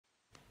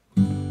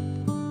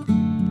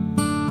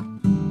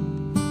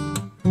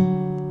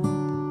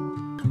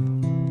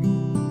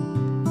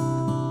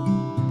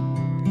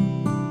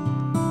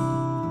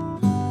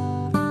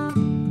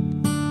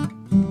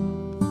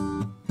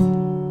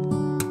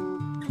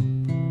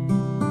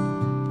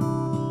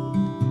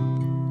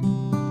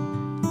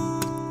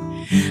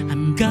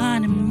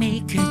gonna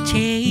make a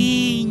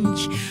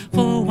change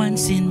for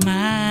once in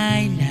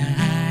my life.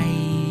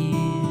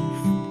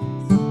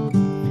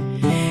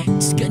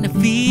 It's gonna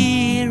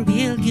feel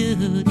real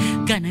good,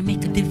 gonna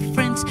make a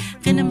difference,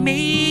 gonna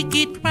make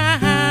it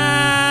right.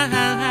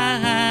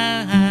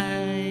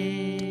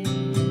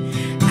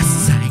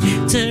 As I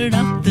turn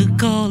up the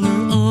color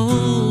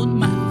on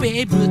my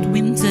favorite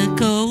winter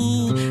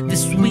coat,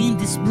 this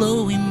wind is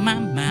blowing my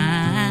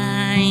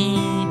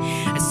mind.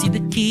 I see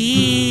the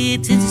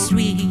kids in the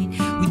street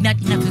with not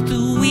enough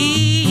to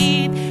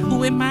eat.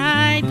 Who am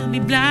I to be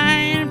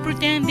blind,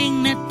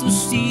 pretending not to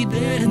see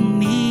the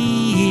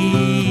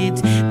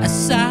needs? A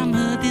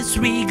summer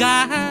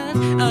disregard,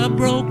 a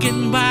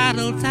broken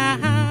bottle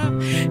top,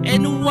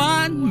 and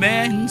one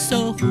man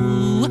soul.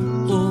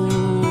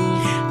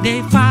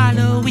 They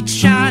follow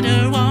each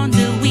other on the